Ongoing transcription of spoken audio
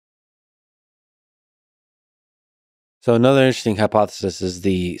So another interesting hypothesis is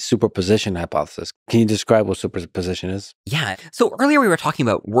the superposition hypothesis. Can you describe what superposition is? Yeah. So earlier we were talking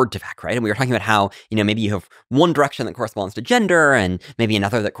about word defect, right? And we were talking about how, maybe you have one direction that corresponds to gender, and maybe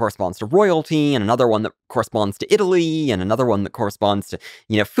another that corresponds to royalty, and another one that corresponds to Italy, and another one that corresponds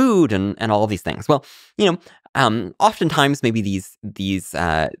to, food and all of these things. Well, oftentimes maybe these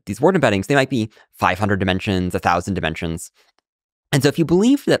word embeddings, they might be 500 dimensions, 1,000 dimensions. And so if you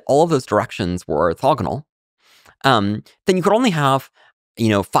believe that all of those directions were orthogonal, then you could only have,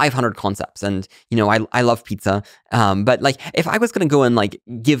 500 concepts. And, I love pizza. But like, if I was going to go and like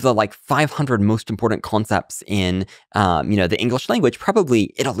give the 500 most important concepts in, the English language,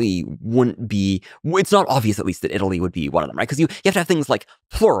 probably Italy wouldn't be, it's not obvious at least that Italy would be one of them, right? Because you have to have things like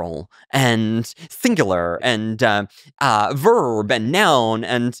plural and singular and verb and noun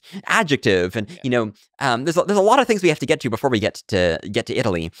and adjective. And, there's a lot of things we have to get to before we get to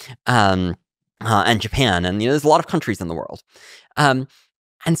Italy. And Japan, and there's a lot of countries in the world. And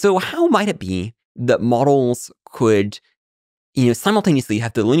so how might it be that models could, simultaneously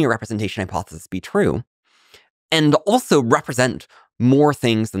have the linear representation hypothesis be true and also represent more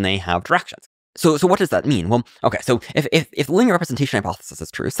things than they have directions? So what does that mean? Well, okay, so if the linear representation hypothesis is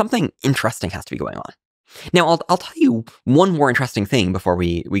true, something interesting has to be going on. Now, I'll tell you one more interesting thing before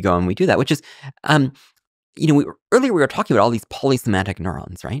we go and we do that, which is, earlier we were talking about all these polysemantic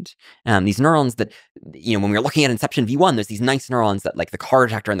neurons, right? These neurons that, when we were looking at Inception V1, there's these nice neurons that, like the car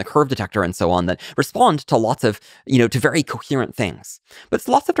detector and the curve detector and so on, that respond to lots of, to very coherent things. But it's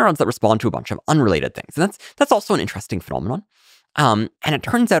lots of neurons that respond to a bunch of unrelated things. And that's also an interesting phenomenon. And it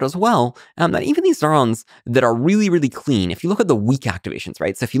turns out as well that even these neurons that are really, really clean, if you look at the weak activations,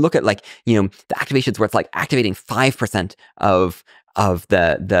 right? So if you look at like, the activations where it's like activating 5% of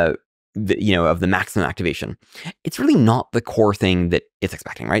the maximum activation, it's really not the core thing that it's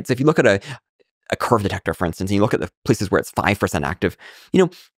expecting, right? So if you look at a curve detector, for instance, and you look at the places where it's 5% active,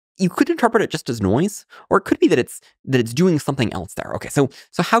 you could interpret it just as noise, or it could be that it's doing something else there. Okay, so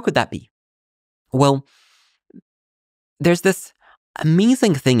how could that be? Well, there's this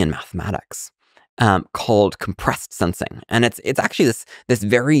amazing thing in mathematics called compressed sensing, and it's actually this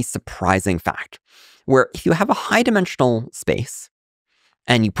very surprising fact where if you have a high dimensional space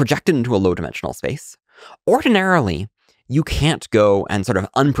and you project it into a low-dimensional space, ordinarily, you can't go and sort of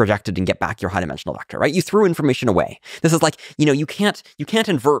unproject it and get back your high-dimensional vector, right? You threw information away. This is like, you can't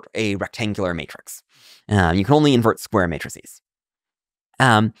invert a rectangular matrix. You can only invert square matrices.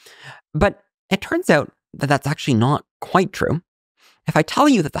 But it turns out that that's actually not quite true. If I tell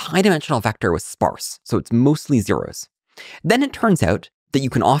you that the high-dimensional vector was sparse, so it's mostly zeros, then it turns out that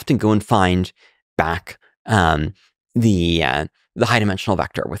you can often go and find back the high-dimensional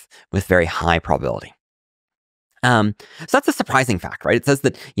vector with very high probability. So that's a surprising fact, right? It says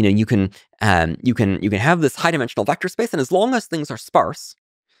that you can have this high-dimensional vector space, and as long as things are sparse,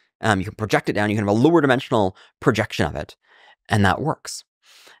 you can project it down. You can have a lower-dimensional projection of it, and that works.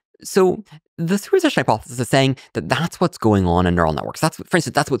 So the superposition hypothesis is saying that that's what's going on in neural networks. For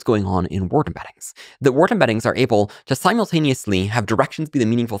instance, that's what's going on in word embeddings. That word embeddings are able to simultaneously have directions be the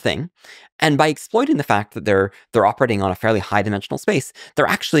meaningful thing, and by exploiting the fact that they're operating on a fairly high dimensional space, they're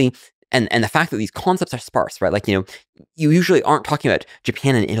actually and the fact that these concepts are sparse, right? Like you usually aren't talking about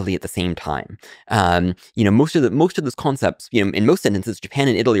Japan and Italy at the same time. Most of those concepts, in most instances, Japan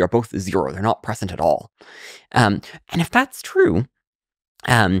and Italy are both zero. They're not present at all. And if that's true,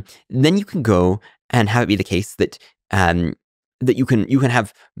 then you can go and have it be the case that that you can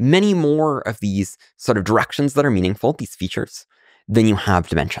have many more of these sort of directions that are meaningful, these features, than you have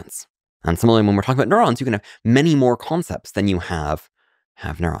dimensions. And similarly, when we're talking about neurons, you can have many more concepts than you have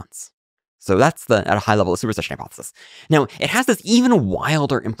neurons. So that's at a high level, the superposition hypothesis. Now, it has this even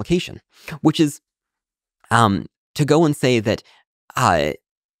wilder implication, which is to go and say that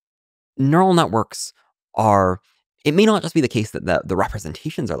neural networks are. It may not just be the case that the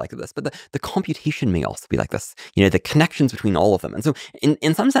representations are like this, but the computation may also be like this, the connections between all of them. And so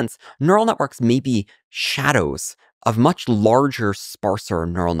in some sense, neural networks may be shadows of much larger, sparser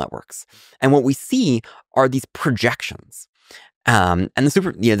neural networks. And what we see are these projections. And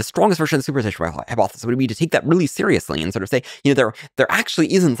the strongest version of the superposition hypothesis would be to take that really seriously and sort of say, there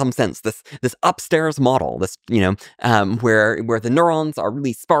actually is in some sense this upstairs model, this where the neurons are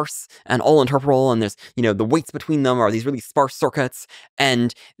really sparse and all interpretable, and there's the weights between them are these really sparse circuits,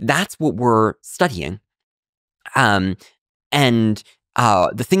 and that's what we're studying. And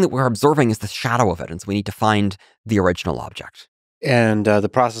the thing that we're observing is the shadow of it, and so we need to find the original object. And the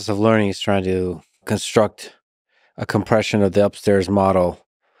process of learning is trying to construct a compression of the upstairs model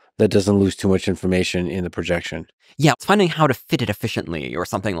that doesn't lose too much information in the projection. Yeah, it's finding how to fit it efficiently or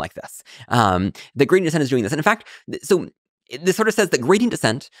something like this. The gradient descent is doing this. And in fact, so this sort of says that gradient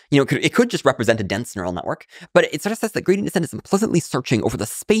descent, it could just represent a dense neural network, but it sort of says that gradient descent is implicitly searching over the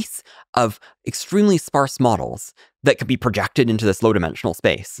space of extremely sparse models that could be projected into this low-dimensional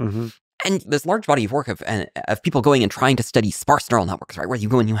space. Mm-hmm. And this large body of work of people going and trying to study sparse neural networks, right? Where you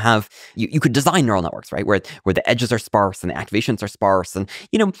go and you could design neural networks, right? Where the edges are sparse and the activations are sparse. And,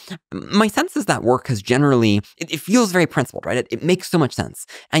 my sense is that work has generally, it feels very principled, right? It makes so much sense.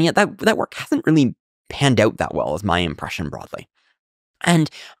 And yet that work hasn't really panned out that well, is my impression broadly. And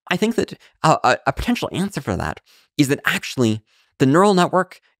I think that a potential answer for that is that actually the neural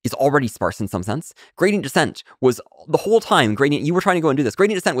network is already sparse in some sense. Gradient descent was the whole time, you were trying to go and do this.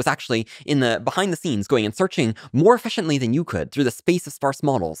 Gradient descent was actually in the behind the scenes going and searching more efficiently than you could through the space of sparse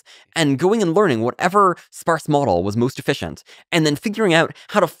models and going and learning whatever sparse model was most efficient and then figuring out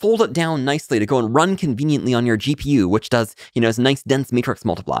how to fold it down nicely to go and run conveniently on your GPU, which does, this nice dense matrix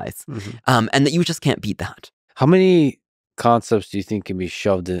multiplies. Mm-hmm. And that you just can't beat that. How many concepts do you think can be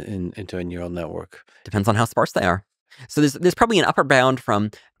shoved into a neural network? Depends on how sparse they are. So there's probably an upper bound from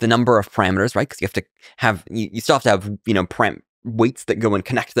the number of parameters, right? Because you have to have, you still have to have, weights that go and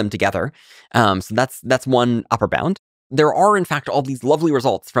connect them together. So that's one upper bound. There are, in fact, all these lovely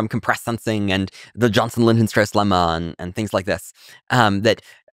results from compressed sensing and the Johnson-Lindenstrauss lemma and things like this, that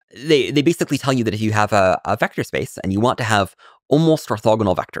they basically tell you that if you have a vector space and you want to have almost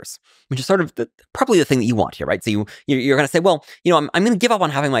orthogonal vectors, which is sort of probably the thing that you want here, right? So you're going to say, well, I'm going to give up on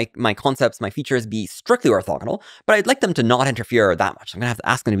having my concepts, my features be strictly orthogonal, but I'd like them to not interfere that much. I'm going to have to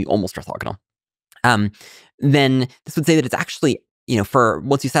ask them to be almost orthogonal. Then this would say that it's actually, for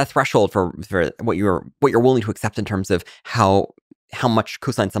once you set a threshold for what you're willing to accept in terms of how much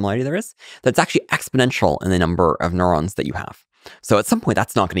cosine similarity there is, that's actually exponential in the number of neurons that you have. So at some point,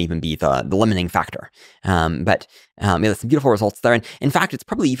 that's not going to even be the limiting factor. But there's some beautiful results there. And in fact, it's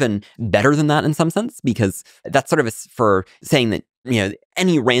probably even better than that in some sense, because that's sort of for saying that,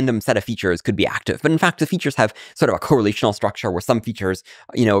 any random set of features could be active. But in fact, the features have sort of a correlational structure where some features,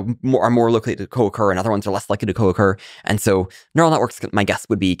 are more likely to co-occur and other ones are less likely to co-occur. And so neural networks, my guess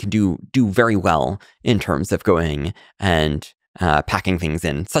would be, can do very well in terms of going and packing things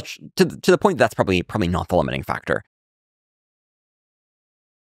in such to the point that's probably not the limiting factor.